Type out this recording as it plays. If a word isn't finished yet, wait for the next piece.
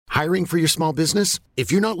Hiring for your small business?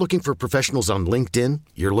 If you're not looking for professionals on LinkedIn,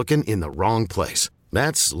 you're looking in the wrong place.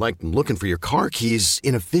 That's like looking for your car keys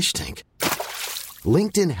in a fish tank.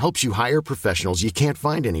 LinkedIn helps you hire professionals you can't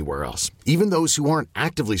find anywhere else, even those who aren't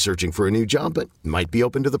actively searching for a new job but might be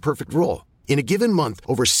open to the perfect role. In a given month,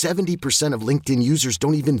 over 70% of LinkedIn users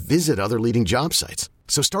don't even visit other leading job sites.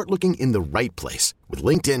 So start looking in the right place. With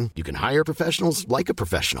LinkedIn, you can hire professionals like a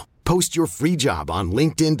professional. Post your free job on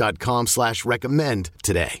linkedin.com/recommend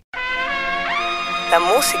today. La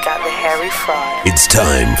música de Harry Fraud. It's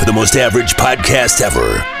time for the most average podcast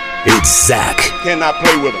ever. It's Zach. Cannot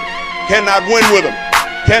play with him. Cannot win with him.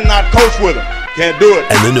 Cannot coach with him. Can't do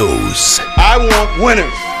it. And the Nose. I want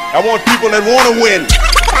winners. I want people that want to win.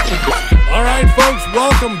 All right, folks,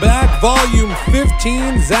 welcome back. Volume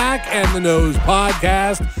 15, Zach and the Nose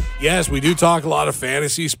podcast. Yes, we do talk a lot of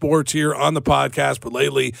fantasy sports here on the podcast, but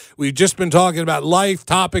lately we've just been talking about life,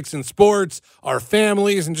 topics in sports, our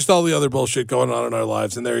families, and just all the other bullshit going on in our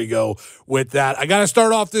lives. And there you go with that. I got to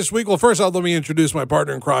start off this week. Well, first off, let me introduce my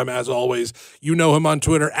partner in crime, as always. You know him on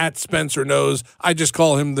Twitter, at Spencer Nose. I just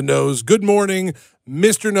call him the Nose. Good morning,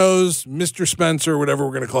 Mr. Nose, Mr. Spencer, whatever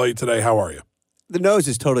we're going to call you today. How are you? The Nose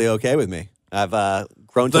is totally okay with me. I've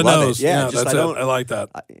grown to the love Nose. it. Yeah, that's it. I like that.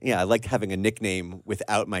 I like having a nickname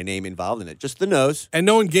without my name involved in it. Just the Nose. And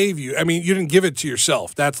no one gave you. I mean, you didn't give it to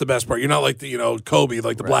yourself. That's the best part. You're not like the Kobe,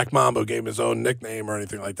 like the Black Mamba gave him his own nickname or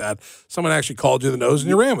anything like that. Someone actually called you the Nose and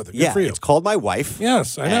you ran with it. Good for you. It's called my wife.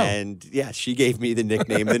 Yes, I know. And she gave me the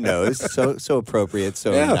nickname the Nose. So appropriate,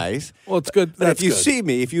 so nice. Well, it's good. But if you see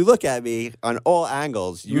me, if you look at me on all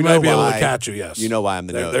angles, you might be able to catch you. Yes, you know why I'm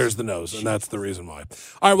the Nose. There's the Nose, and that's the reason why.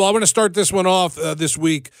 All right. Well, I'm going to start this one off this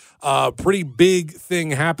week. Pretty big thing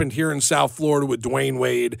happened here in South Florida with Dwayne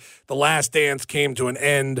Wade. The Last Dance came to an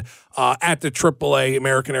end at the AAA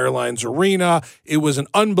American Airlines Arena. It was an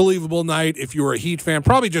unbelievable night. If you were a Heat fan,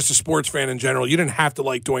 probably just a sports fan in general, you didn't have to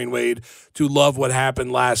like Dwayne Wade to love what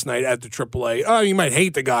happened last night at the AAA. You might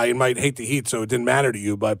hate the guy, you might hate the Heat, so it didn't matter to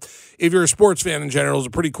you. But if you're a sports fan in general, it was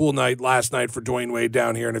a pretty cool night last night for Dwayne Wade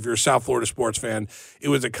down here. And if you're a South Florida sports fan, it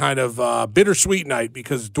was a kind of bittersweet night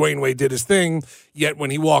because Dwayne Wade did his thing. Yet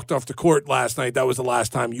when he walked off the court last night, that was the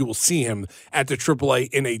last time you will see him at the AAA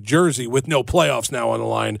in a jersey with no playoffs now on the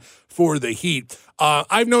line for the Heat.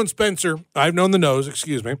 I've known the Nose,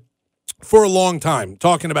 for a long time,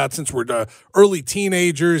 talking about since we're early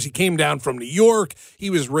teenagers. He came down from New York. He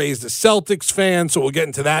was raised a Celtics fan, so we'll get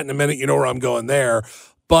into that in a minute. You know where I'm going there.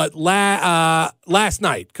 But last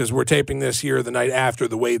night, because we're taping this here the night after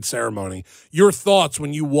the Wade ceremony, your thoughts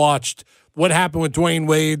when you watched what happened with Dwayne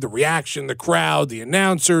Wade, the reaction, the crowd, the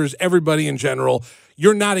announcers, everybody in general.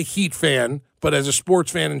 You're not a Heat fan, but as a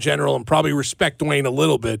sports fan in general, and probably respect Dwayne a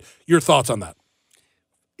little bit, your thoughts on that?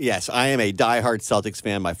 Yes, I am a diehard Celtics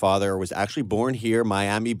fan. My father was actually born here,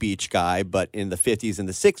 Miami Beach guy, but in the 50s and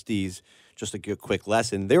the 60s, just a quick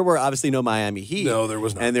lesson, there were obviously no Miami Heat. No, there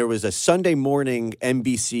was not. And there was a Sunday morning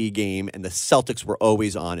NBC game, and the Celtics were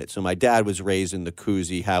always on it. So my dad was raised in the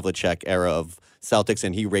Cousy, Havlicek era of Celtics,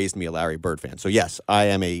 and he raised me a Larry Bird fan. So yes, I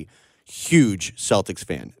am a huge Celtics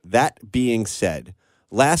fan. That being said,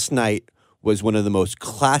 last night was one of the most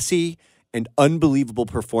classy and unbelievable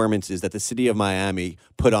performances that the city of Miami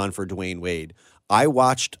put on for Dwayne Wade. I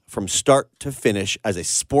watched from start to finish as a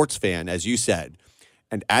sports fan, as you said.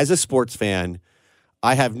 And as a sports fan,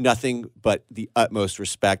 I have nothing but the utmost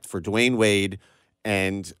respect for Dwayne Wade.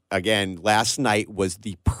 And again, last night was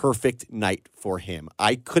the perfect night for him.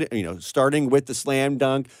 I couldn't, starting with the slam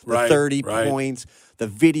dunk, the 30 points, the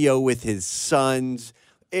video with his sons.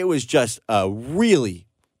 It was just a really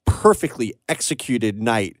perfectly executed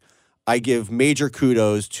night. I give major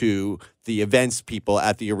kudos to the events people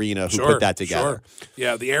at the arena who put that together. Sure.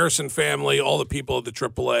 Yeah, the Harrison family, all the people at the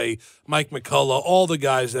AAA, Mike McCullough, all the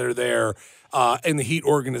guys that are there in the Heat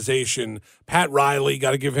organization. Pat Riley,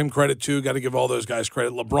 got to give him credit too. Got to give all those guys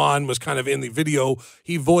credit. LeBron was kind of in the video.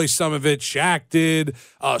 He voiced some of it. Shaq did.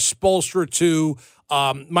 Spoelstra too.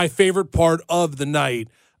 My favorite part of the night,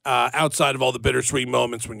 outside of all the bittersweet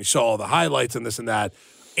moments when you saw all the highlights and this and that,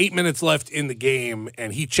 8 minutes left in the game,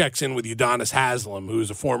 and he checks in with Udonis Haslem, who's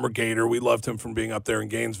a former Gator. We loved him from being up there in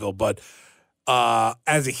Gainesville. But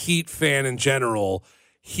as a Heat fan in general,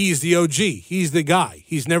 he's the OG. He's the guy.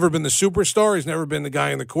 He's never been the superstar. He's never been the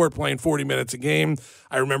guy in the court playing 40 minutes a game.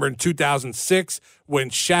 I remember in 2006 when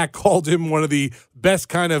Shaq called him one of the best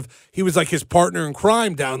he was like his partner in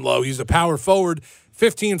crime down low. He's a power forward.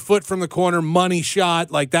 15 foot from the corner, money shot,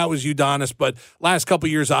 like that was Udonis. But last couple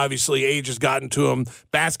years, obviously, age has gotten to him.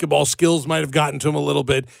 Basketball skills might have gotten to him a little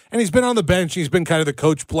bit. And he's been on the bench. He's been kind of the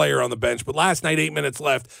coach player on the bench. But last night, 8 minutes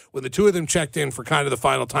left, when the two of them checked in for kind of the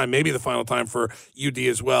final time, maybe the final time for UD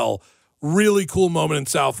as well. Really cool moment in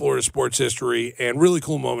South Florida sports history and really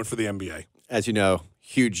cool moment for the NBA. As you know,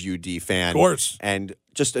 huge UD fan. Of course. And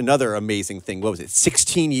just another amazing thing. What was it?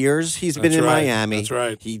 16 years he's been in Miami. That's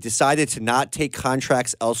right. He decided to not take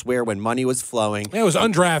contracts elsewhere when money was flowing. Yeah, it was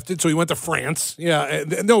undrafted, so he went to France. Yeah,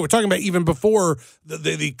 no, we're talking about even before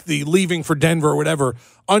the leaving for Denver or whatever.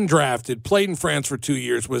 Undrafted, played in France for 2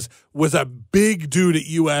 years, was a big dude at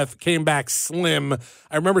UF, came back slim.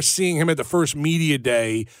 I remember seeing him at the first media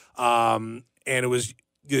day, and it was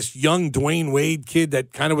this young Dwayne Wade kid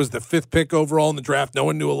that kind of was the 5th pick overall in the draft. No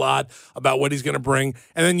one knew a lot about what he's going to bring.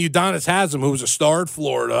 And then Udonis Haslem, who was a star at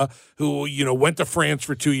Florida, who, went to France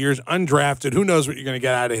for 2 years, undrafted. Who knows what you're going to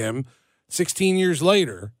get out of him 16 years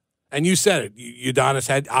later. And you said it. Udonis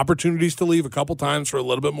had opportunities to leave a couple times for a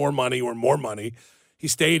little bit more money or more money. He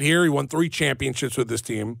stayed here. He won 3 championships with this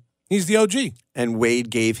team. He's the OG. And Wade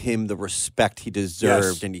gave him the respect he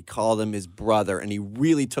deserved, Yes. and he called him his brother, and he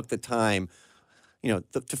really took the time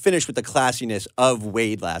to finish with the classiness of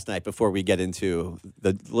Wade last night before we get into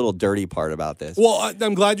the little dirty part about this. Well,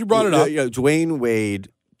 I'm glad you brought it up. Dwayne Wade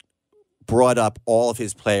brought up all of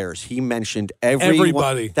his players. He mentioned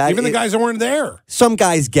everybody. Even the guys that weren't there. Some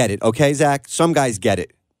guys get it, okay, Zach? Some guys get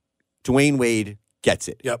it. Dwayne Wade gets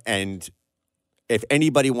it. Yep. And if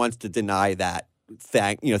anybody wants to deny that,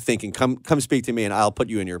 thinking, come speak to me and I'll put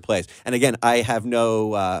you in your place. And again, I have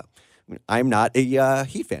no... I'm not a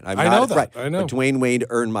Heat fan. I know that. Right. I know. But Dwayne Wade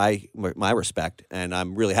earned my respect, and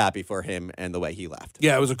I'm really happy for him and the way he left.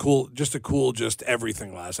 Yeah, it was just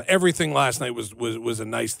everything last night. Everything last night was a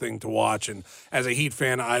nice thing to watch. And as a Heat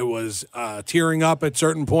fan, I was tearing up at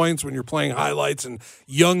certain points when you're playing highlights and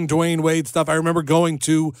young Dwayne Wade stuff. I remember going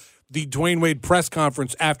to the Dwayne Wade press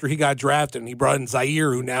conference after he got drafted, and he brought in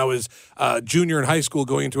Zaire, who now is junior in high school,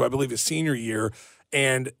 going into, I believe, his senior year.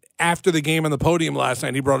 And after the game on the podium last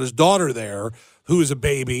night, he brought his daughter there, who is a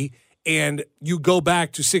baby, and you go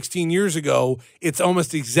back to 16 years ago, it's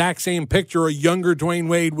almost the exact same picture, a younger Dwayne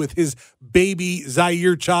Wade with his baby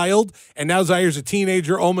Zaire child, and now Zaire's a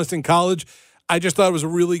teenager, almost in college. I just thought it was a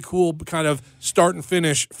really cool kind of start and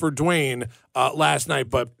finish for Dwayne last night,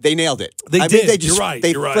 but they nailed it. They did. You're right.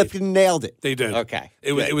 They flipping nailed it. They did. Okay.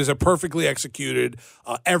 It was a perfectly executed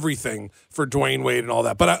everything for Dwayne Wade and all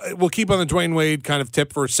that. But we'll keep on the Dwayne Wade kind of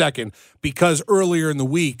tip for a second, because earlier in the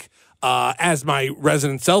week, as my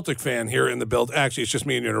resident Celtic fan here in the build, actually it's just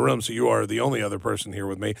me and you in a room, so you are the only other person here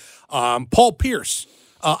with me. Paul Pierce.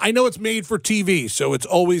 I know it's made for TV, so it's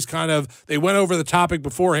always kind of, they went over the topic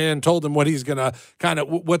beforehand, told him what he's going to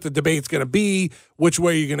what the debate's going to be, which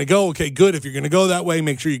way you're going to go. Okay, good. If you're going to go that way,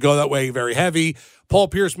 make sure you go that way very heavy. Paul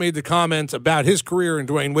Pierce made the comments about his career and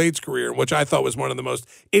Dwayne Wade's career, which I thought was one of the most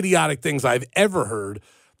idiotic things I've ever heard,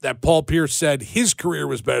 that Paul Pierce said his career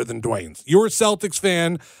was better than Dwayne's. You're a Celtics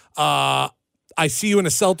fan. I see you in a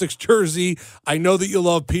Celtics jersey. I know that you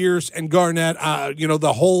love Pierce and Garnett,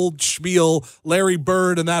 the whole spiel, Larry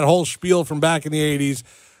Bird and that whole spiel from back in the 80s.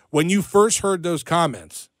 When you first heard those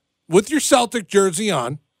comments, with your Celtic jersey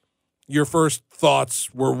on, your first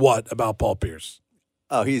thoughts were what about Paul Pierce?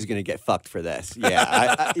 Oh, he's going to get fucked for this.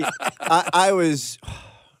 Yeah.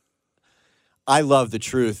 I love the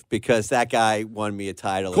truth, because that guy won me a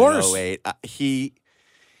title in 08. He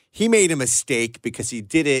made a mistake because he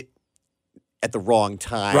did it at the wrong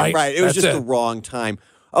time. Right. It was just the wrong time.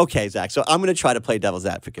 Okay, Zach. So I'm going to try to play devil's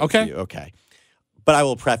advocate for you. Okay. But I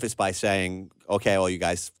will preface by saying, okay, well, you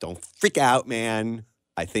guys don't freak out, man.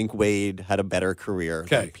 I think Wade had a better career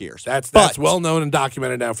than Pierce. That's well known and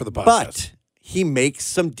documented now for the podcast. But he makes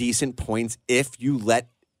some decent points if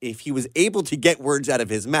he was able to get words out of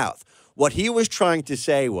his mouth. What he was trying to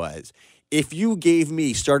say was, if you gave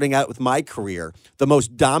me, starting out with my career, the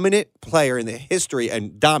most dominant player in the history,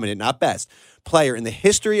 and dominant, not best, player in the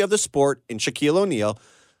history of the sport in Shaquille O'Neal,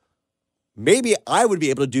 maybe I would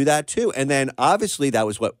be able to do that too. And then obviously that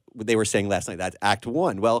was what they were saying last night. That's Act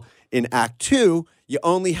 1. Well, in Act 2, you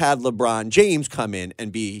only had LeBron James come in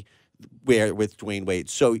and be with Dwayne Wade.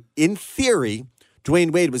 So in theory,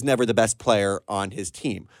 Dwayne Wade was never the best player on his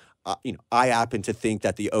team. I happen to think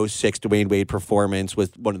that the 06 Dwayne Wade performance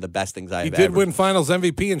was one of the best things I've ever. He did win Finals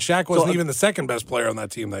MVP, and Shaq wasn't even the second best player on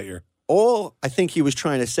that team that year. All I think he was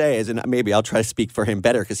trying to say is, and maybe I'll try to speak for him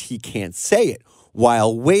better because he can't say it,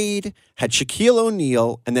 while Wade had Shaquille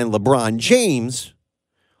O'Neal and then LeBron James,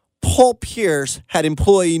 Paul Pierce had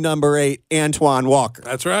employee number 8, Antoine Walker.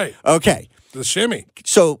 That's right. Okay. The shimmy.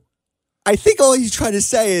 So I think all he's trying to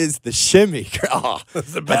say is the shimmy. Oh,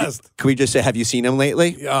 That's the best. Can we just say, have you seen him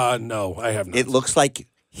lately? No, I have not. It looks like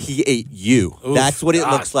he ate you. Oof, That's what it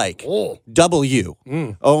God. looks like. Oh. Double you.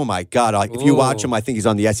 Oh, my God. If you watch Ooh. him, I think he's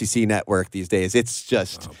on the SEC network these days. It's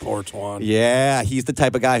just, Poor Twan. yeah, he's the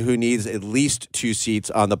type of guy who needs at least 2 seats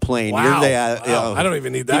on the plane. Wow. Wow. I don't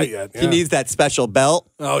even need that yet. He Yeah. needs that special belt.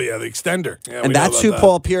 Oh, yeah, the extender. Yeah, we And know that's about who that.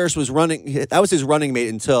 Paul Pierce was running. That was his running mate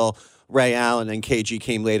until Ray Allen and KG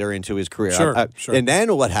came later into his career. Sure, sure. And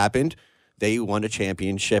then what happened? They won a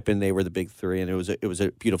championship, and they were the big three, and it was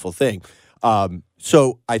a beautiful thing.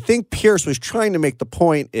 So I think Pierce was trying to make the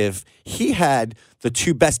point, if he had the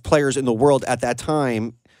 2 best players in the world at that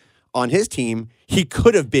time on his team, he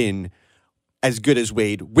could have been as good as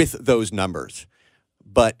Wade with those numbers.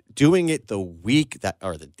 But doing it the week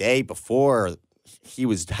or the day before he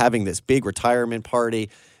was having this big retirement party,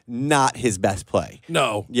 not his best play.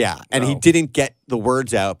 No. Yeah, and No. he didn't get the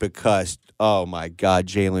words out because, oh my God,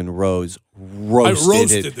 Jalen Rose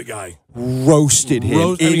roasted the guy. roasted him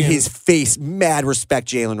I in mean- his face. Mad respect,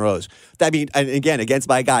 Jalen Rose. I mean, and again, against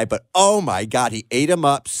my guy, but oh my God, he ate him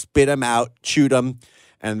up, spit him out, chewed him,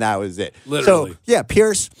 and that was it. Literally. So, yeah,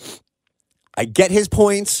 Pierce, I get his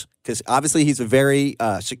points because obviously he's he's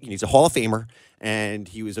a Hall of Famer, and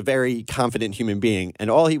he was a very confident human being. And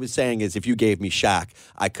all he was saying is, if you gave me Shaq,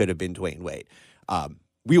 I could have been Dwayne Wade.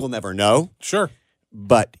 We will never know, Sure.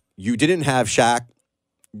 but you didn't have Shaq.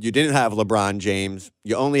 You didn't have LeBron James.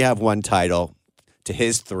 You only have 1 title to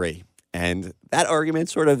his 3. And that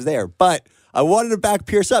argument's sort of there. But I wanted to back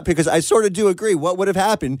Pierce up because I sort of do agree. What would have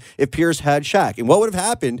happened if Pierce had Shaq? And what would have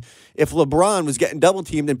happened if LeBron was getting double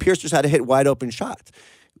teamed and Pierce just had to hit wide open shots?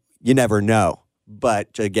 You never know.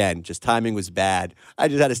 But again, just timing was bad. I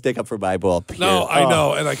just had to stick up for my ball. No, I Oh.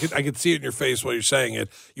 know, and I could see it in your face while you're saying it.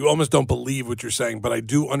 You almost don't believe what you're saying, but I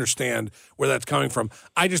do understand where that's coming from.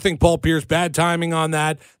 I just think Paul Pierce, bad timing on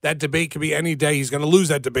that. That debate could be any day. He's going to lose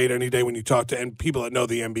that debate any day when you talk to people that know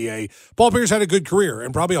the NBA. Paul Pierce had a good career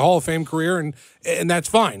and probably a Hall of Fame career, and that's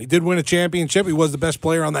fine. He did win a championship. He was the best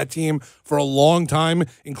player on that team for a long time,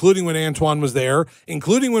 including when Antoine was there,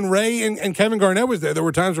 including when Ray and Kevin Garnett was there. There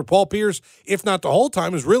were times where Paul Pierce, if not the whole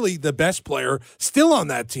time, was really the best player still on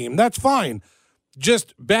that team. That's fine.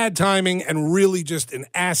 Just bad timing and really just an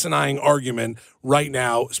asinine argument right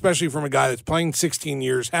now, especially from a guy that's playing 16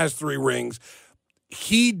 years, has 3 rings.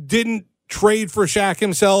 He didn't trade for Shaq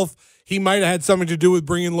himself. He might have had something to do with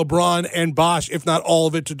bringing LeBron and Bosh, if not all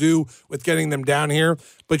of it to do with getting them down here.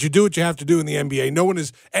 But you do what you have to do in the NBA. No one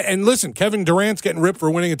is – and listen, Kevin Durant's getting ripped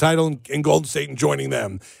for winning a title in Golden State and joining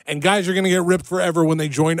them. And guys are going to get ripped forever when they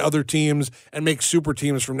join other teams and make super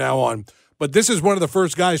teams from now on. But this is one of the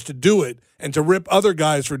first guys to do it, and to rip other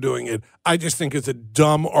guys for doing it, I just think it's a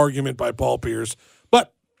dumb argument by Paul Pierce.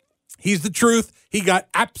 But he's the truth. He got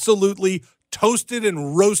absolutely toasted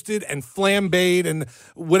and roasted and flambéed and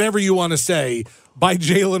whatever you want to say by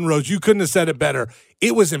Jalen Rose. You couldn't have said it better.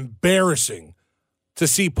 It was embarrassing to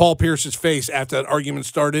see Paul Pierce's face after that argument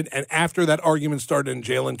started. And after that argument started and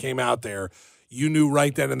Jalen came out there, you knew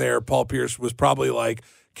right then and there Paul Pierce was probably like,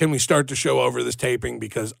 can we start the show over this taping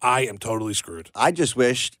because I am totally screwed. I just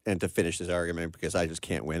wished, and to finish this argument because I just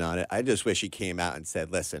can't win on it, I just wish he came out and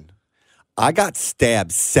said, listen, I got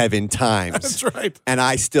stabbed 7 times. That's right. And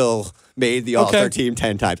I still made the All-Star team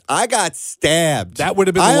 10 times. I got stabbed. That would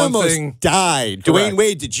have been the I one almost thing. died. Correct. Dwayne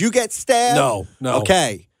Wade, did you get stabbed? No.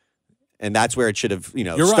 Okay. And that's where it should have,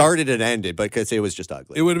 You're right. started and ended because it was just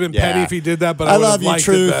ugly. It would have been petty if he did that, but I I would love have you, liked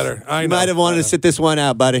Truth. it better. I You know. might have wanted to sit this one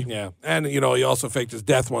out, buddy. Yeah. And, he also faked his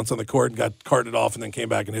death once on the court and got carted off and then came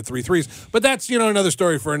back and hit 3 threes. But that's, another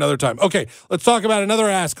story for another time. Okay, let's talk about another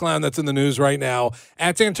ass clown that's in the news right now.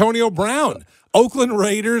 That's Antonio Brown. Oakland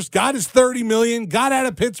Raiders got his $30 million, got out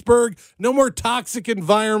of Pittsburgh, no more toxic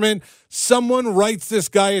environment. Someone writes this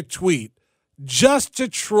guy a tweet just to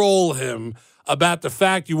troll him about the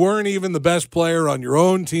fact you weren't even the best player on your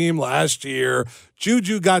own team last year.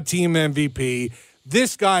 Juju got team MVP.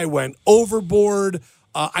 This guy went overboard.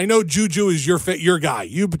 I know Juju is your guy.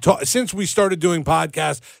 Since we started doing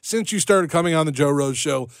podcasts, since you started coming on the Joe Rose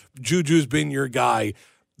Show, Juju's been your guy.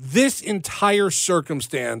 This entire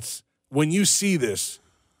circumstance, when you see this,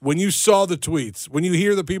 when you saw the tweets, when you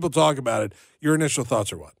hear the people talk about it, your initial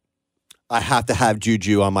thoughts are what? I have to have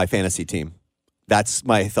Juju on my fantasy team. That's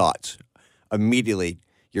my thoughts. Immediately,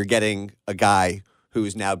 you're getting a guy who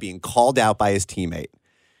is now being called out by his teammate.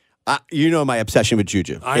 My obsession with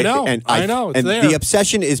Juju. I know. I know. It's and there. the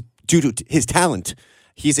obsession is due to his talent.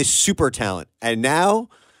 He's a super talent. And now,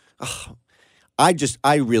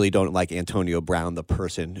 I really don't like Antonio Brown, the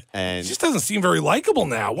person. And He just doesn't seem very likable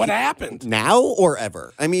now. What happened? now or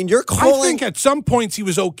ever? I mean, you're calling. I think at some points he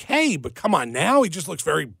was okay, but come on, now he just looks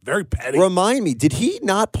very, very petty. Remind me, did he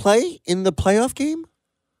not play in the playoff game?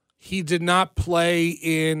 He did not play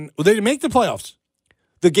in. Well, they didn't make the playoffs.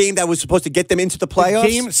 The game that was supposed to get them into the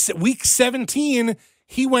playoffs? Week 17,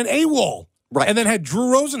 he went AWOL. Right. And then had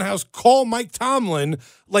Drew Rosenhaus call Mike Tomlin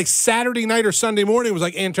like Saturday night or Sunday morning. It was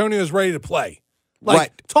like, Antonio's ready to play. Like,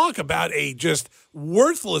 Right. Talk about a just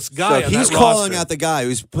worthless guy. So on he's that calling roster. out the guy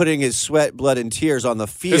who's putting his sweat, blood, and tears on the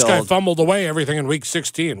field. This guy fumbled away everything in week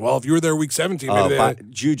 16. Well, if you were there week 17, maybe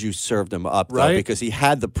But Juju served him up, though, Right? because he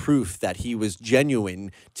had the proof that he was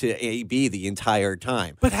genuine to AB the entire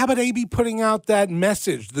time. But how about AB putting out that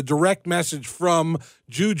message, the direct message from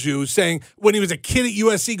Juju saying when he was a kid at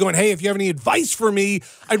USC going, hey, if you have any advice for me,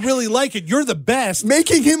 I'd really like it. You're the best.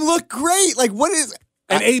 Making him look great. Like, what is...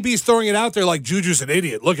 And AB's throwing it out there like Juju's an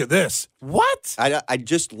idiot. Look at this. What? I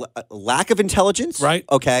just... lack of intelligence. Right.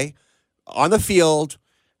 Okay. On the field,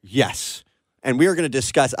 yes. And we are going to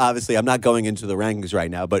discuss, obviously, I'm not going into the rankings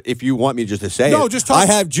right now, but if you want me just to say No, it, just talk- I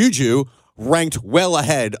have Juju ranked well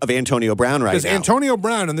ahead of Antonio Brown right Because now. Antonio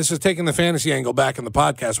Brown, and this is taking the fantasy angle back in the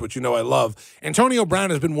podcast, which you know I love, Antonio Brown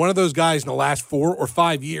has been one of those guys in the last 4 or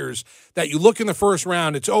 5 years that you look in the first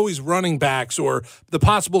round, it's always running backs or the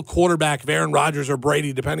possible quarterback of Aaron Rodgers or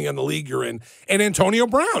Brady, depending on the league you're in, and Antonio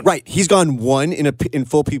Brown. Right. He's gone one in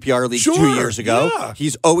full PPR league Sure, 2 years ago. yeah.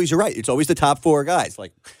 He's always, you're right. It's always the top 4 guys.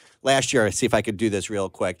 Like last year, I see if I could do this real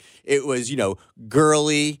quick. It was,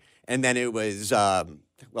 Gurley, and then it was,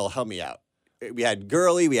 well, help me out. We had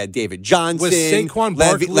Gurley, we had David Johnson, Was Saquon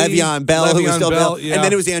Barkley, Le'Veon Bell, who was Le'Veon still Bell, Bell, yeah. and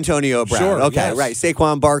then it was Antonio Brown. Sure, okay, yes. right.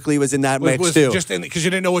 Saquon Barkley was in that mix Was too. just because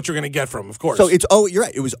you didn't know what you're going to get from him, of course. So you're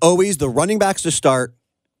right. It was always the running backs to start,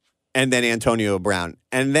 and then Antonio Brown,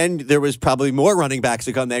 and then there was probably more running backs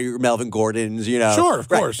to come. There, Melvin Gordon's, Sure,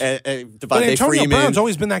 of right. course. Devontae but Antonio Freeman. Brown's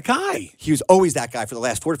always been that guy. He was always that guy for the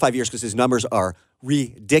last 4 to 5 years because his numbers are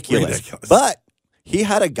ridiculous. But he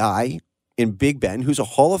had a guy in Big Ben who's a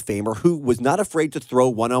Hall of Famer who was not afraid to throw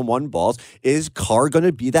one-on-one balls. Is Carr going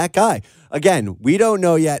to be that guy? Again, we don't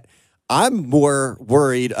know yet. I'm more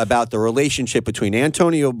worried about the relationship between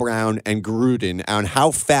Antonio Brown and Gruden and how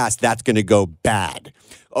fast that's going to go bad.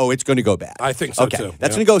 Oh, it's going to go bad. I think so, okay. too.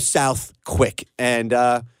 That's Yeah. going to go south quick. And,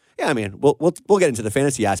 yeah, I mean, we'll get into the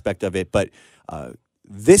fantasy aspect of it, but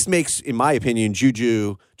this makes, in my opinion,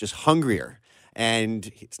 Juju just hungrier. And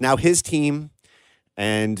it's now his team,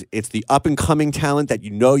 and it's the up-and-coming talent that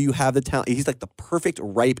you have the talent. He's like the perfect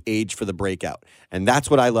ripe age for the breakout. And that's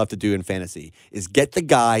what I love to do in fantasy, is get the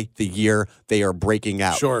guy the year they are breaking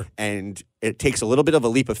out. Sure. And it takes a little bit of a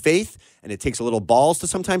leap of faith, and it takes a little balls to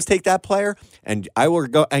sometimes take that player. And I will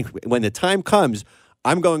go, and when the time comes,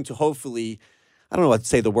 I'm going to hopefully, I don't know what to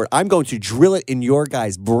say the word, I'm going to drill it in your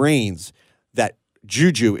guys' brains that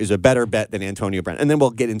Juju is a better bet than Antonio Brown. And then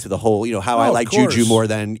we'll get into the whole, how I of like course. Juju more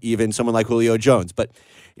than even someone like Julio Jones. But,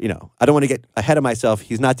 I don't want to get ahead of myself.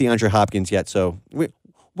 He's not DeAndre Hopkins yet, so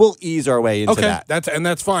we'll ease our way into that.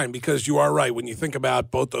 That's fine because you are right. When you think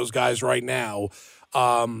about both those guys right now,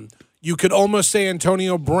 you could almost say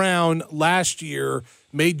Antonio Brown last year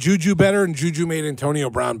made Juju better and Juju made Antonio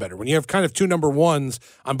Brown better. When you have kind of 2 number ones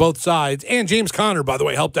on both sides, and James Conner, by the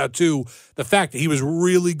way, helped out too, the fact that he was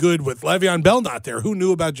really good with Le'Veon Bell not there. Who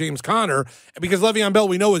knew about James Conner? Because Le'Veon Bell,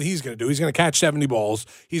 we know what he's going to do. He's going to catch 70 balls.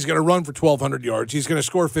 He's going to run for 1,200 yards. He's going to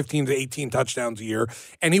score 15 to 18 touchdowns a year,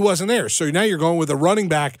 and he wasn't there. So now you're going with a running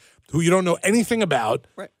back who you don't know anything about,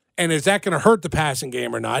 Right. and is that going to hurt the passing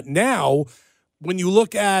game or not? Now, when you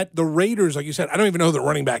look at the Raiders, like you said, I don't even know who the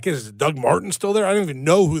running back is. Is Doug Martin still there? I don't even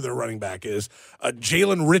know who their running back is.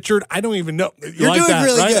 Jalen Richard, I don't even know. You're like doing that,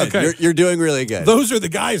 really right? good. Okay. You're doing really good. Those are the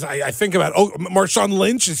guys I think about. Oh, Marshawn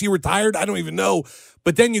Lynch, is he retired? I don't even know.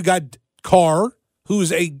 But then you got Carr,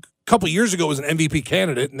 who's a couple years ago was an MVP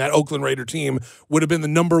candidate, and that Oakland Raider team would have been the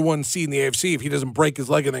number 1 seed in the AFC if he doesn't break his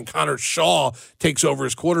leg, and then Connor Shaw takes over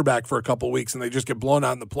as quarterback for a couple weeks, and they just get blown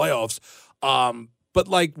out in the playoffs. But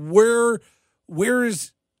like, where's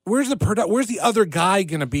the other guy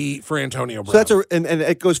going to be for Antonio Brown? So and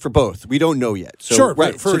it goes for both. We don't know yet. So, sure,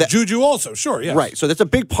 right. for Juju also, sure, yeah. Right. So that's a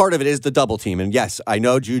big part of it is the double team. And yes, I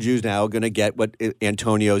know Juju's now going to get what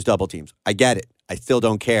Antonio's double teams. I get it. I still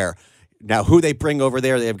don't care. Now, who they bring over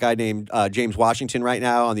there, they have a guy named James Washington right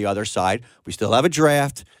now on the other side. We still have a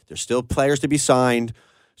draft. There's still players to be signed.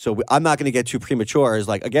 So I'm not going to get too premature. Is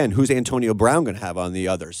like, again, who's Antonio Brown going to have on the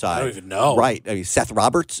other side? I don't even know. Right. I mean, Seth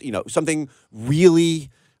Roberts, something really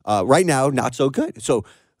right now not so good. So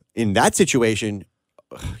in that situation,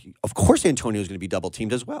 of course Antonio's going to be double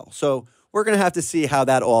teamed as well. So we're going to have to see how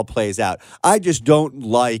that all plays out. I just don't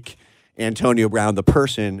like Antonio Brown, the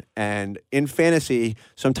person. And in fantasy,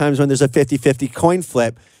 sometimes when there's a 50-50 coin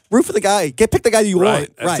flip, root for the guy. Pick the guy that you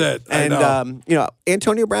want. That's it. And,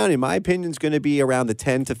 Antonio Brown, in my opinion, is going to be around the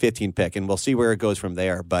 10 to 15 pick, and we'll see where it goes from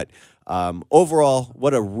there. But overall,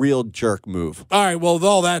 what a real jerk move. All right, well, with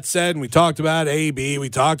all that said, and we talked about AB, we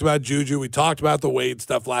talked about Juju, we talked about the Wade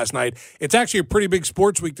stuff last night. It's actually a pretty big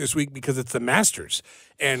sports week this week because it's the Masters.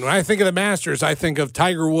 And when I think of the Masters, I think of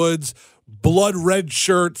Tiger Woods, blood red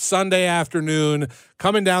shirt, Sunday afternoon,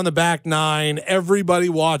 coming down the back nine, everybody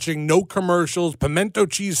watching, no commercials, pimento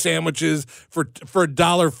cheese sandwiches for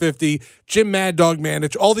 $1.50, Jim Mad Dog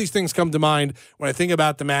Mandich. All these things come to mind when I think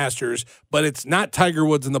about the Masters, but it's not Tiger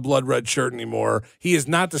Woods in the blood red shirt anymore. He is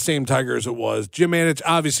not the same Tiger as it was. Jim Mandich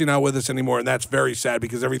obviously not with us anymore, and that's very sad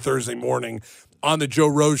because every Thursday morning on the Joe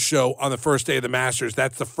Rose Show on the first day of the Masters,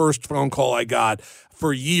 that's the first phone call I got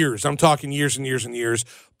for years. I'm talking years and years and years,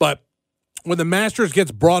 but when the Masters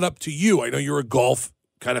gets brought up to you, I know you're a golf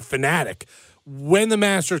kind of fanatic. When the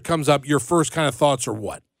Masters comes up, your first kind of thoughts are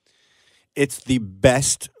what? It's the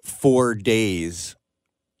best 4 days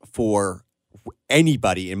for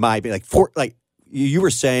anybody in my opinion. Like you were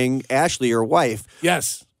saying, Ashley, your wife,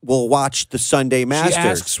 yes, will watch the Sunday Masters. She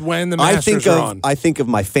asks when the Masters are on. I think of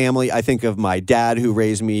my family. I think of my dad who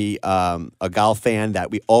raised me a golf fan, that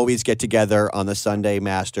we always get together on the Sunday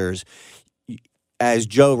Masters. As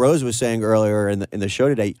Joe Rose was saying earlier in the show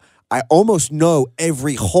today, I almost know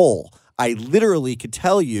every hole. I literally could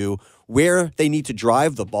tell you where they need to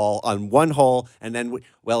drive the ball on one hole, and then,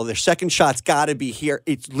 their second shot's got to be here.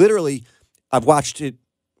 It's literally, I've watched it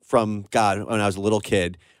from, when I was a little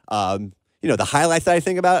kid. The highlights that I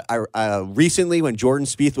think about, recently when Jordan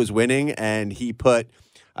Spieth was winning, and he put,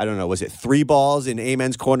 I don't know, was it 3 balls in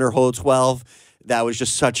Amen's corner, hole 12? That was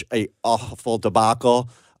just such a awful debacle.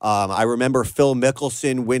 I remember Phil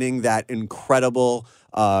Mickelson winning that incredible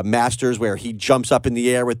Masters where he jumps up in the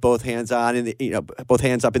air with both hands on, both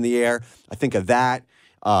hands up in the air. I think of that,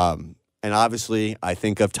 and obviously I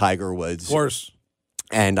think of Tiger Woods. Of course.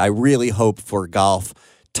 And I really hope for golf,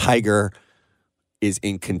 Tiger is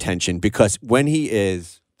in contention, because when he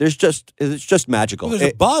is, it's just magical. Well,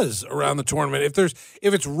 there's a buzz around the tournament.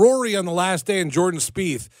 If it's Rory on the last day and Jordan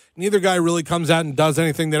Spieth, neither guy really comes out and does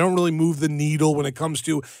anything. They don't really move the needle when it comes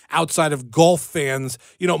to outside of golf fans.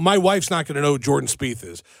 My wife's not going to know who Jordan Spieth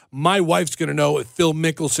is. My wife's going to know if Phil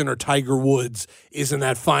Mickelson or Tiger Woods is in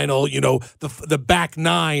that final, the back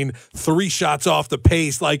nine, 3 shots off the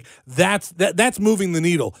pace. Like that's moving the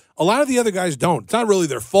needle. A lot of the other guys don't. It's not really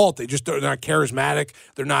their fault. They're not charismatic.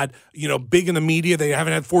 They're not, big in the media. They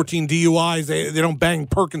haven't had 14 DUIs. They don't bang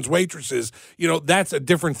Perkins waitresses. That's a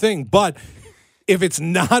different thing. But if it's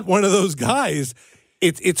not one of those guys,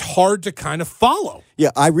 it's hard to kind of follow.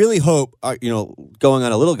 Yeah, I really hope, going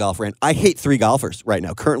on a little golf rant, I hate 3 golfers right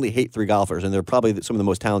now, currently hate 3 golfers, and they're probably some of the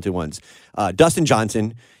most talented ones. Dustin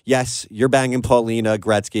Johnson, yes, you're banging Paulina,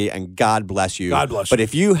 Gretzky, and God bless you. God bless you. But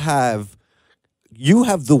if you have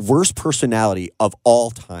the worst personality of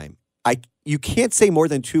all time. You can't say more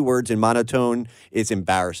than 2 words in monotone. It's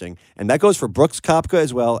embarrassing. And that goes for Brooks Koepka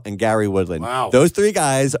as well and Gary Woodland. Wow. Those 3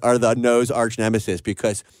 guys are the No's arch nemesis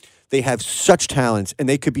because they have such talents and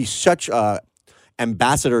they could be such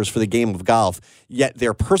ambassadors for the game of golf, yet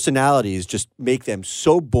their personalities just make them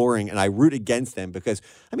so boring, and I root against them because,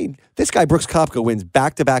 this guy Brooks Koepka wins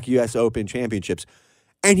back-to-back U.S. Open championships,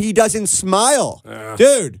 and he doesn't smile. Yeah.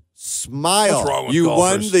 Dude, smile. What's wrong with you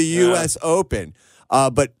golfers? won the U.S. Open.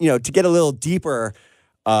 But, to get a little deeper,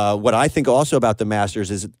 what I think also about the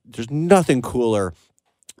Masters is there's nothing cooler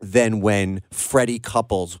than when Freddie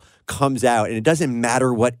Couples comes out, and it doesn't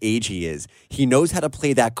matter what age he is. He knows how to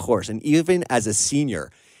play that course. And even as a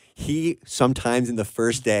senior, he sometimes in the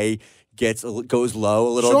first day goes low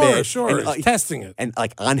a little bit. Sure, and, he's testing it. And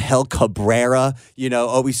like Angel Cabrera,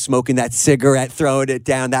 always smoking that cigarette, throwing it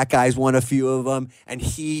down. That guy's won a few of them. And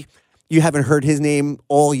you haven't heard his name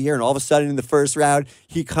all year, and all of a sudden in the first round,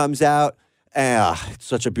 he comes out. It's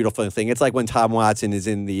such a beautiful thing. It's like when Tom Watson is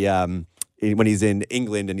in the when he's in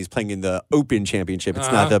England and he's playing in the Open Championship.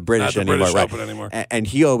 It's not the British anymore, British right? Open anymore. And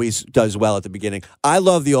he always does well at the beginning. I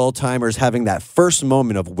love the old timers having that first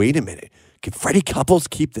moment of, wait a minute, can Freddie Couples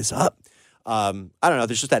keep this up? I don't know.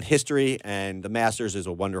 There's just that history, and the Masters is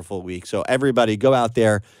a wonderful week. So everybody go out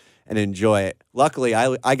there and enjoy it. Luckily,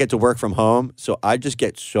 I get to work from home, so I just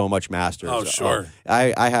get so much Masters. Oh, sure.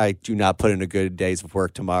 I do not put in a good day's of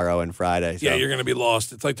work tomorrow and Friday. So. Yeah, you're going to be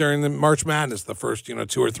lost. It's like during the March Madness, the first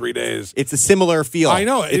 2 or 3 days. It's a similar feel. I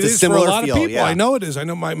know. It's it a is similar for a lot feel, of people. yeah. I know it is. I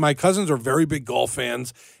know my cousins are very big golf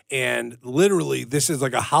fans, and literally this is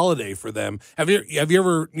like a holiday for them. Have you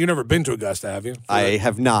never been to Augusta, have you? I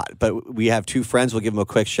have not, but we have 2 friends. We'll give them a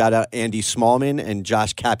quick shout out. Andy Smallman and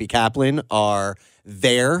Josh Cappy Kaplan are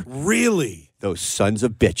there. Really? Those sons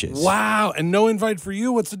of bitches. Wow. And no invite for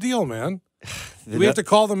you? What's the deal, man? Do we have to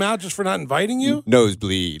call them out just for not inviting you?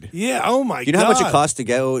 Nosebleed. Yeah. Oh my God. You know how much it costs to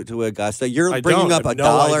go to Augusta? You're bringing up I have $1.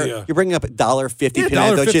 no idea. You're bringing up $1.50 Yeah,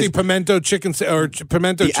 pimento. $1.50 pimento chicken or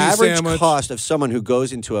pimento the cheese average sandwich. cost of someone who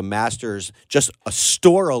goes into a Masters, just a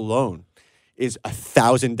store alone, is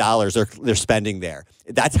 $1,000 they're spending there.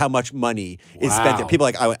 That's how much money is spent there. People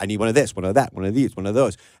are like, I need one of this, one of that, one of these, one of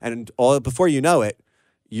those. And all before you know it,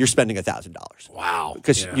 you're spending $1,000. Wow.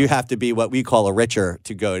 Because you have to be what we call a richer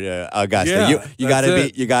to go to Augusta. Yeah,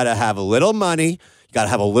 you gotta have a little money, you gotta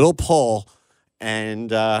have a little pull. And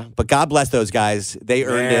but God bless those guys. They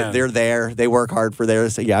earned it. They're there. They work hard for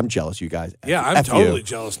theirs. So, yeah, I'm jealous, you guys. Yeah, I'm totally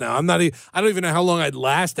jealous now. I don't even know how long I'd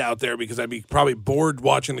last out there because I'd be probably bored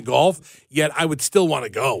watching the golf. Yet I would still want to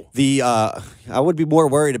go. I would be more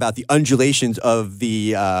worried about the undulations of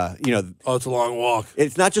the Oh, it's a long walk.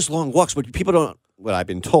 It's not just long walks. What I've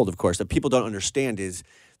been told, of course, that people don't understand is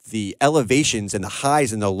the elevations and the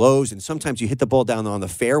highs and the lows, and sometimes you hit the ball down on the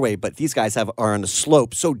fairway, but these guys are on the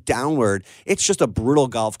slope so downward. It's just a brutal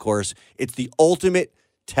golf course. It's the ultimate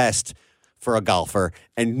test for a golfer,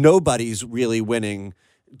 and nobody's really winning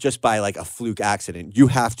just by like a fluke accident. You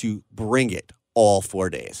have to bring it all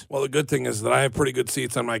 4 days. Well, the good thing is that I have pretty good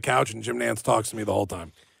seats on my couch, and Jim Nance talks to me the whole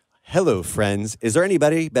time. Hello, friends. Is there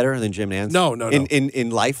anybody better than Jim Nance? No. In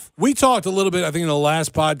life? We talked a little bit, I think, in the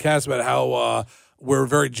last podcast about how we're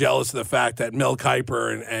very jealous of the fact that Mel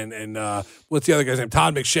Kiper and what's the other guy's name?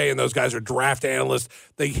 Todd McShay and those guys are draft analysts.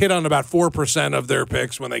 They hit on about 4% of their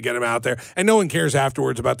picks when they get them out there. And no one cares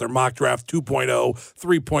afterwards about their mock draft 2.0,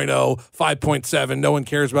 3.0, 5.7. No one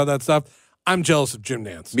cares about that stuff. I'm jealous of Jim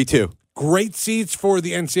Nance. Me too. Great seats for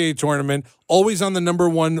the NCAA tournament. Always on the number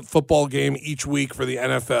 1 football game each week for the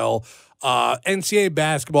NFL. NCAA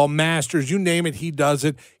basketball, Masters, you name it, he does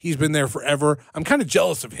it. He's been there forever. I'm kind of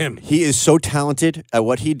jealous of him. He is so talented at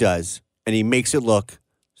what he does, and he makes it look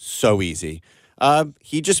so easy.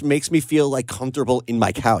 He just makes me feel like comfortable in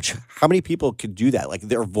my couch. How many people could do that? Like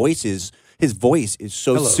his voice is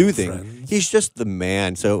so soothing. Friends. He's just the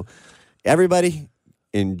man. So everybody,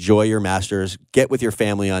 enjoy your Masters. Get with your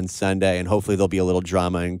family on Sunday, and hopefully there'll be a little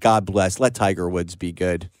drama. And God bless. Let Tiger Woods be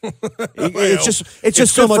good. It's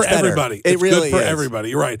just so much for better. Everybody. It really good for is. everybody.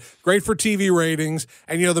 You're right. Great for TV ratings.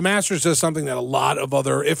 And the Masters does something that a lot of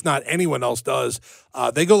other, if not anyone else, does.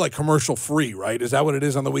 They go like commercial free, right? Is that what it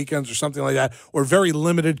is on the weekends or something like that? Or very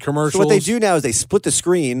limited commercials. So what they do now is they split the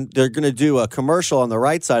screen. They're going to do a commercial on the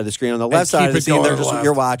right side of the screen. On the left side of the screen,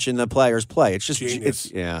 you're watching the players play. It's just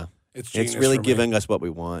genius. It's really giving us what we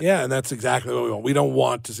want. Yeah, and that's exactly what we want. We don't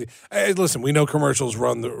want to see. Hey, listen, we know commercials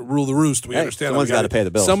rule the roost. We understand. Someone's got to pay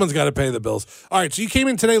the bills. Someone's got to pay the bills. All right, so you came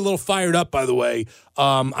in today a little fired up, by the way.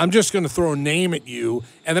 I'm just going to throw a name at you,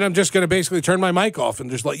 and then I'm just going to basically turn my mic off and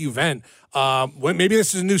just let you vent. Maybe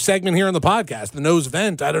this is a new segment here on the podcast, the nose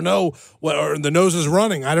vent. I don't know or the nose is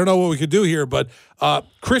running. I don't know what we could do here, but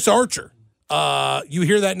Chris Archer. You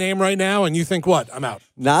hear that name right now and you think, what? I'm out.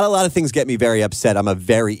 Not a lot of things get me very upset. I'm a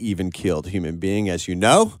very even-keeled human being, as you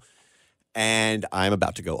know, and I'm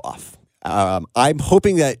about to go off. I'm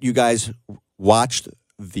hoping that you guys watched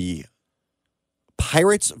the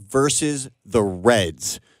Pirates versus the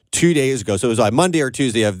Reds 2 days ago. So it was on Monday or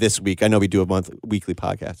Tuesday of this week. I know we do a weekly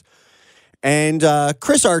podcast. And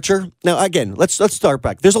Chris Archer. Now, again, let's start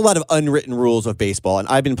back. There's a lot of unwritten rules of baseball, and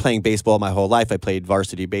I've been playing baseball my whole life. I played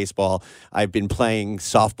varsity baseball. I've been playing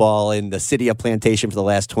softball in the city of Plantation for the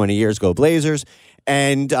last 20 years. Go Blazers.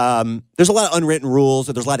 And there's a lot of unwritten rules,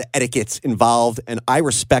 and there's a lot of etiquettes involved, and I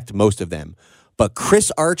respect most of them. But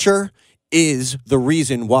Chris Archer is the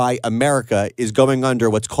reason why America is going under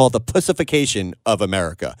what's called the pussification of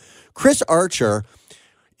America. Chris Archer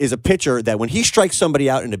is a pitcher that when he strikes somebody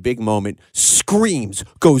out in a big moment, screams,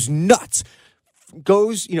 goes nuts,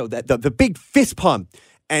 goes, the big fist pump,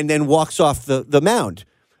 and then walks off the mound.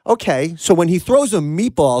 Okay, so when he throws a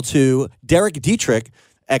meatball to Derek Dietrich,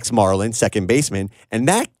 ex-Marlin, second baseman, and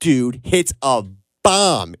that dude hits a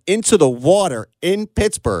bomb into the water in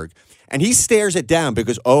Pittsburgh, and he stares it down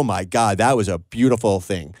because, oh my God, that was a beautiful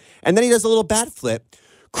thing. And then he does a little bat flip.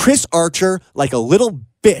 Chris Archer, like a little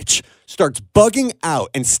bitch, starts bugging out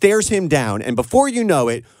and stares him down. And before you know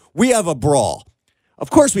it, we have a brawl. Of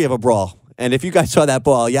course we have a brawl. And if you guys saw that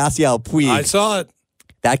ball, Yasiel Puig. I saw it.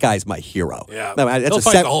 That guy's my hero. Yeah. No, man, He'll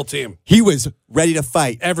fight the whole team. He was ready to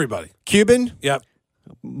fight. Everybody. Cuban? Yep.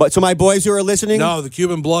 But so my boys who are listening? No, the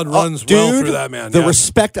Cuban blood runs well through that man. The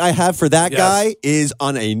respect I have for that guy is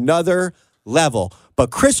on another level.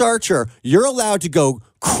 But Chris Archer, you're allowed to go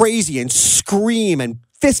crazy and scream and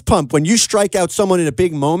fist pump when you strike out someone in a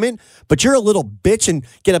big moment, but you're a little bitch and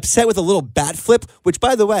get upset with a little bat flip, which,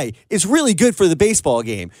 by the way, is really good for the baseball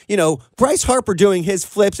game. You know, Bryce Harper doing his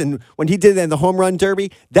flips, and when he did it in the home run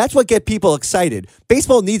derby, that's what get people excited.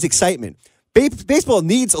 Baseball needs excitement. Baseball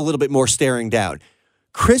needs a little bit more staring down.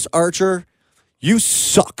 Chris Archer, you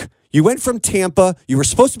suck. You went from Tampa, you were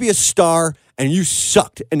supposed to be a star, and you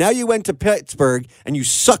sucked. And now you went to Pittsburgh, and you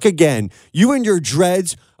suck again. You and your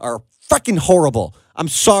dreads are fucking horrible. I'm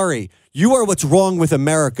sorry. You are what's wrong with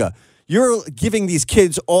America. You're giving these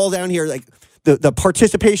kids all down here, like the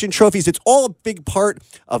participation trophies. It's all a big part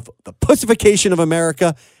of the pussification of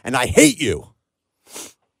America, and I hate you.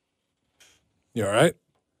 You all right?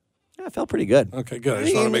 Yeah, I felt pretty good. Okay, good. I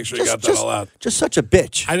just want to make sure you got that all out. Just such a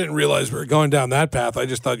bitch. I didn't realize we were going down that path. I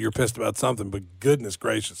just thought you were pissed about something, but goodness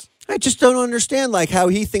gracious. I just don't understand, like, how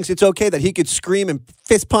he thinks it's okay that he could scream and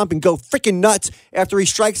fist pump and go freaking nuts after he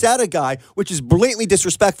strikes out a guy, which is blatantly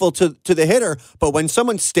disrespectful to the hitter. But when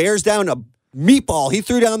someone stares down a meatball he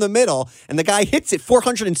threw down the middle and the guy hits it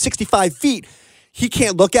 465 feet, he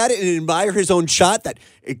can't look at it and admire his own shot that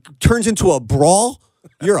it turns into a brawl?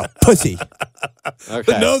 You're a pussy.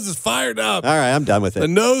 Okay. The nose is fired up. All right, I'm done with it. The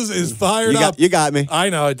nose is fired up. You got me. I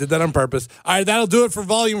know. I did that on purpose. All right, that'll do it for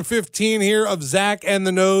volume 15 here of Zach and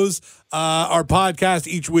the Nose, our podcast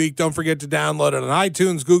each week. Don't forget to download it on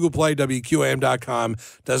iTunes, Google Play, WQAM.com.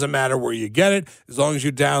 Doesn't matter where you get it, as long as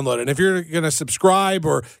you download it. And if you're going to subscribe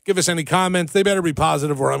or give us any comments, they better be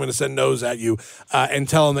positive, or I'm going to send Nose at you and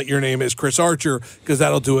tell them that your name is Chris Archer, because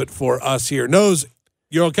that'll do it for us here. Nose,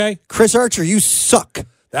 you okay? Chris Archer, you suck.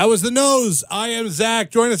 That was the Nose. I am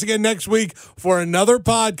Zach. Join us again next week for another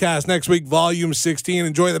podcast. Next week, volume 16.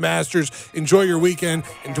 Enjoy the Masters. Enjoy your weekend.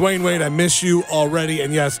 And Dwayne Wade, I miss you already.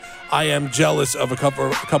 And yes, I am jealous of a couple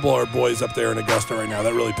of our boys up there in Augusta right now.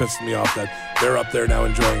 That really pisses me off that they're up there now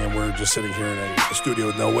enjoying, and we're just sitting here in a studio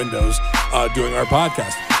with no windows doing our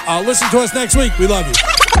podcast. Listen to us next week. We love you.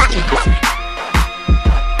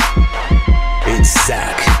 It's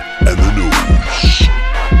Zach and the Nose.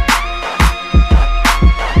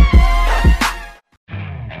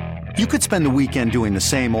 You could spend the weekend doing the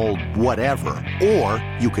same old whatever, or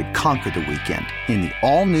you could conquer the weekend in the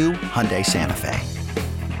all-new Hyundai Santa Fe.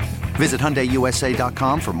 Visit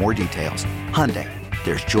HyundaiUSA.com for more details. Hyundai,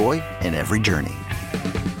 there's joy in every journey.